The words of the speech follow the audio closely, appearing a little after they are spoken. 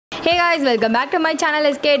Hey guys, welcome back to my channel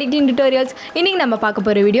SK Editing Tutorials. இன்னைக்கு நம்ம பார்க்க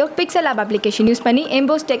போற வீடியோ Pixellab application யூஸ் பண்ணி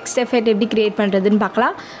Emboss text effect எப்படி கிரியேட் பண்றதுன்னு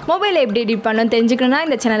பார்க்கலாம். மொபைல்ல எப்படி எடிட் பண்ணனும் தெரிஞ்சுக்கணும்னா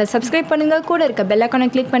இந்த சேனலை Subscribe பண்ணுங்க, கூட இருக்க bell icon-ஐ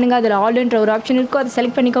click பண்ணுங்க. அதுல all-ன்ற ஒரு ஆப்ஷன் இருக்கும், அதை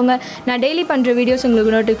செலக்ட் பண்ணிக்கோங்க. நான் டெய்லி பண்ற வீடியோஸ்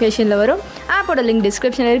உங்களுக்கு நோட்டிஃபிகேஷன்ல வரும். ஆப்போட லிங்க்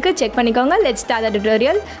டிஸ்கிரிப்ஷன்ல இருக்கு, செக் பண்ணிக்கோங்க. Let's start the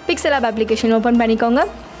tutorial. Pixellab application open பண்ணிக்கோங்க.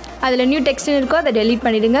 அதுல நியூ டெக்ஸ்ட் இருக்கும், அதை delete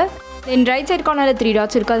பண்ணிடுங்க. Then right side corner 3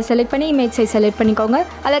 dots இருக்கு, அதை செலக்ட் பண்ணி image size செலக்ட் பண்ணிக்கோங்க.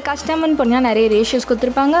 அதுல கஸ்டம்னு போனா நிறைய ரேஷியோஸ்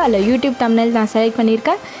கொடுத்திருப்பாங்க. அதுல YouTube thumbnail நான் செலக்ட்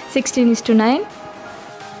பண்ணிருக்கேன் 16:9.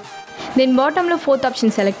 Then bottomல fourth option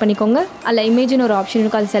செலக்ட் பண்ணிக்கோங்க. அதுல image னு ஒரு ஆப்ஷன்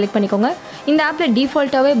இருக்கு, அதை செலக்ட் பண்ணிக்கோங்க. இந்த ஆப்ல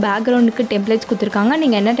டிஃபால்ட்டாவே பேக்ரவுண்டுக்கு டெம்ப்ளேட்ஸ் கொடுத்திருக்காங்க.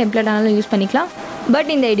 நீங்க என்ன டெம்ப்ளேட் ஆனாலும் யூஸ் பண்ணிக்கலாம்.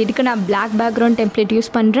 பட் இந்த எடிட்க்கு நான் black background template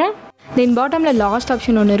யூஸ் பண்றேன். Then bottomல லாஸ்ட்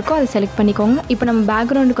ஆப்ஷன் ஒன்னு இருக்கும், அதை செலக்ட் பண்ணிக்கோங்க. இப்போ நம்ம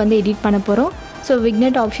பேக்ரவுண்டுக்கு வந்து எடிட் பண்ண போறோம். So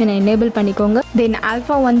vignette ஆப்ஷனை enable பண்ணிக்கோங்க. Then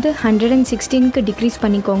alpha வந்து 116க்கு டிக்ரீஸ்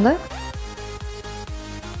பண்ணிக்கோங்க.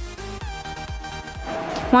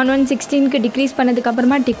 116க்கு டிக்ரீஸ் பண்ணதுக்கு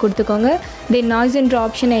அப்புறமா டிக் கொடுத்துக்கோங்க. Then noise என்ற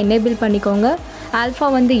ஆப்ஷனை enable பண்ணிக்கோங்க. alpha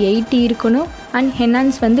வந்து 80 இருக்கணும் and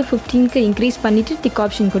enhance வந்து 15க்கு இன்க்ரீஸ் பண்ணிட்டு டிக்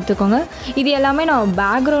ஆப்ஷன் கொடுத்துக்கோங்க. இது எல்லாமே நான்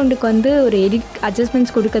பேக்ரவுண்டுக்கு வந்து ஒரு எடிட்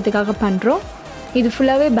அட்ஜஸ்ட்மெண்ட்ஸ் கொடுக்கிறதுக்காக பண்றோம். இது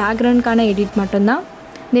ஃபுல்லாவே பேக்ரவுண்டுக்கான எடிட் மட்டும்தான்.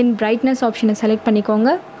 Then brightness ஆப்ஷனை செலக்ட் பண்ணிக்கோங்க.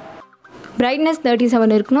 brightness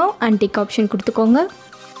 37 இருக்கணும் and tick ஆப்ஷன் கொடுத்துக்கோங்க.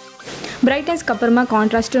 brightnessக்கு அப்புறமா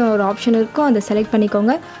contrast ஒரு ஆப்ஷன் இருக்கும், அதை செலக்ட்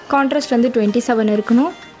பண்ணிக்கோங்க. contrast வந்து 27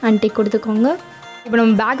 இருக்கணும் and tick கொடுத்துக்கோங்க. இப்போ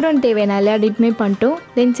நம்ம பேக்ரவுண்ட் தேவையான எல்லா எடிட்டுமே பண்ணிட்டோம்.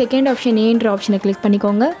 தென் செகண்ட் ஆப்ஷன் ஏன்ற ஆப்ஷனை கிளிக்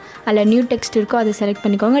பண்ணிக்கோங்க. அதில் நியூ டெக்ஸ்ட் இருக்கோ, அதை செலக்ட்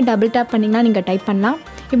பண்ணிக்கோங்க. டபுள் டேப் பண்ணிங்கன்னா நீங்கள் டைப் பண்ணலாம்.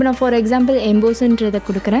 இப்போ நான் ஃபார் எக்ஸாம்பிள் எம்போஸ்ன்றதை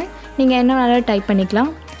கொடுக்குறேன். நீங்கள் என்ன வேணாலும் டைப்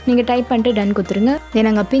பண்ணிக்கலாம். நீங்கள் டைப் பண்ணிட்டு டன் கொடுத்துருங்க. தென்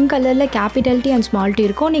அங்கே பிங்க் கலரில் capital D and small D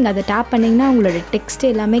இருக்கும். நீங்கள் அதை டேப் பண்ணிங்கன்னா உங்களோட டெக்ஸ்ட்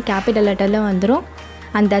எல்லாமே கேபிட்டல் லெட்டரில் வந்துடும்.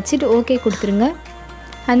 அண்ட் தட்ஸ் இட், ஓகே கொடுத்துருங்க.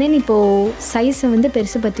 அண்ட் தென் இப்போது சைஸை வந்து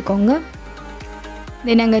பெருசு பற்றிக்கோங்க.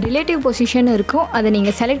 தென் அங்கே ரிலேட்டிவ் பொசிஷன் இருக்கும், அதை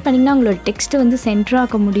நீங்கள் செலக்ட் பண்ணிங்கன்னா உங்களோட டெக்ஸ்ட்டு வந்து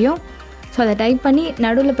சென்டராக முடியும். ஸோ அதை டைப் பண்ணி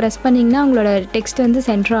நடுவில் ப்ரெஸ் பண்ணிங்கன்னா உங்களோட டெக்ஸ்ட் வந்து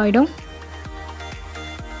சென்டர் ஆகிடும்.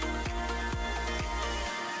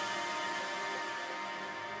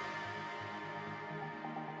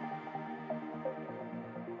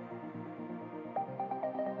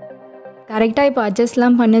 கரெக்டாக இப்போ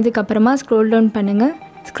அட்ஜஸ்ட்லாம் பண்ணதுக்கப்புறமா ஸ்க்ரோல் டவுன் பண்ணுங்கள்.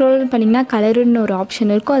 ஸ்க்ரோல் டவுன் பண்ணிங்கன்னா கலருன்னு ஒரு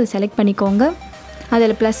ஆப்ஷன் இருக்கும், அதை செலக்ட் பண்ணிக்கோங்க.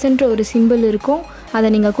 அதில் ப்ளஸ்ன்ற ஒரு சிம்பிள் இருக்கும், அதை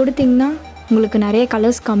நீங்கள் கொடுத்தீங்கன்னா உங்களுக்கு நிறைய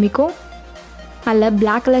கலர்ஸ் காமிக்கும். அதில்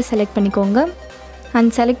பிளாக் கலர் செலக்ட் பண்ணிக்கோங்க.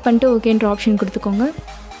 அண்ட் செலக்ட் பண்ணிட்டு ஓகேன்ற ஆப்ஷன் கொடுத்துக்கோங்க.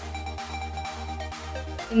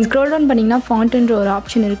 ஸ்க்ரோல் டவுன் பண்ணிங்கன்னா ஃபாண்ட்டுன்ற ஒரு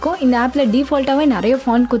ஆப்ஷன் இருக்கும். இந்த ஆப்பில் டிஃபால்ட்டாகவே நிறைய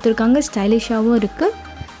ஃபாண்ட் கொடுத்துருக்காங்க, ஸ்டைலிஷாகவும் இருக்குது.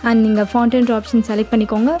 அண்ட் நீங்கள் ஃபாண்ட்டுன்ற ஆப்ஷன் செலக்ட்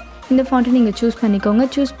பண்ணிக்கோங்க. இந்த ஃபாண்ட்டை நீங்கள் சூஸ் பண்ணிக்கோங்க.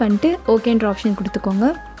 சூஸ் பண்ணிட்டு ஓகேன்ற ஆப்ஷன் கொடுத்துக்கோங்க.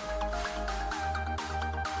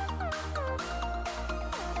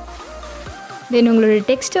 தென் உங்களோட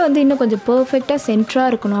டெக்ஸ்ட்டை வந்து இன்னும் கொஞ்சம் பர்ஃபெக்டாக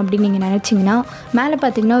சென்டராக இருக்கணும் அப்படின்னு நீங்கள் நினச்சிங்கன்னா மேலே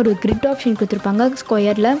பார்த்தீங்கன்னா ஒரு கிரிட் ஆப்ஷன் கொடுத்துருப்பாங்க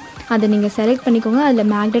ஸ்கொயரில், அதை நீங்கள் செலக்ட் பண்ணிக்கோங்க. அதில்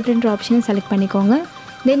மேக்னெட்ன்ற ஆப்ஷனை செலக்ட் பண்ணிக்கோங்க.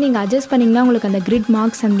 தென் நீங்கள் அட்ஜஸ்ட் பண்ணிங்கன்னா உங்களுக்கு அந்த கிரிட்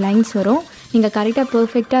மார்க்ஸ் அண்ட் லைன்ஸ் வரும். நீங்கள் கரெக்டாக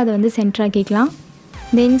பர்ஃபெக்டாக அதை வந்து சென்டராக்கிக்கலாம்.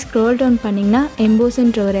 தென் ஸ்க்ரோல் டவுன் பண்ணிங்கன்னா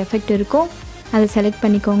எம்போஸ்ன்ற ஒரு எஃபெக்ட் இருக்கும், அதை செலக்ட்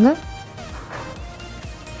பண்ணிக்கோங்க.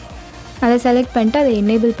 அதை செலக்ட் பண்ணிட்டு அதை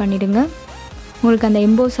எனேபிள் பண்ணிவிடுங்க. உங்களுக்கு அந்த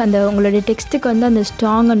எம்போஸ் அந்த உங்களோட டெக்ஸ்ட்டுக்கு வந்து அந்த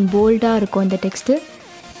ஸ்ட்ராங் அண்ட் போல்டாக இருக்கும் இந்த டெக்ஸ்ட்டு.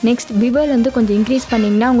 நெக்ஸ்ட் பிபல் வந்து கொஞ்சம் இன்க்ரீஸ்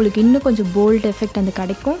பண்ணிங்கன்னா உங்களுக்கு இன்னும் கொஞ்சம் போல்ட் எஃபெக்ட் அந்த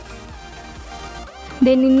கிடைக்கும்.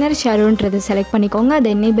 தென் இன்னர் ஷேடோன்றதை செலக்ட் பண்ணிக்கோங்க,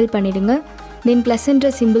 அதை எனேபிள் பண்ணிவிடுங்க. தென் ப்ளஸ்ன்ற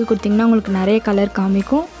சிம்பிள் கொடுத்திங்கன்னா உங்களுக்கு நிறைய கலர்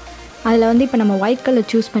காமிக்கும். அதில் வந்து இப்போ நம்ம ஒயிட்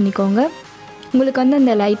கலர் சூஸ் பண்ணிக்கோங்க. உங்களுக்கு வந்து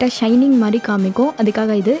அந்த லைட்டாக ஷைனிங் மாதிரி காமிக்கும்,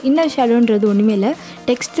 அதுக்காக இது. இன்னர் ஷேடோன்றது ஒன்றுமே இல்லை,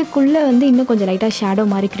 டெக்ஸ்ட்டுக்குள்ளே வந்து இன்னும் கொஞ்சம் லைட்டாக ஷேடோ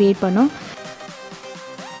மாதிரி க்ரியேட் பண்ணும்.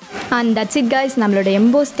 அண்ட் தட்ஸ் இட் கைஸ், நம்மளோட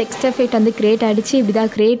எம்போஸ் டெக்ஸ்ட் எஃபெக்ட் வந்து க்ரியேட் ஆகிடுச்சு. இப்படி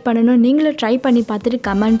தான் க்ரியேட் பண்ணணும். நீங்களும் ட்ரை பண்ணி பார்த்துட்டு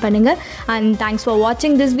கமெண்ட் பண்ணுங்கள். அண்ட் தேங்க்ஸ் ஃபார்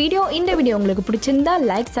வாட்சிங் திஸ் வீடியோ. இந்த வீடியோ உங்களுக்கு பிடிச்சிருந்தா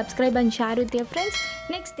like, subscribe and share with your friends.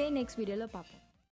 Next வீடியோவில் பார்ப்போம்.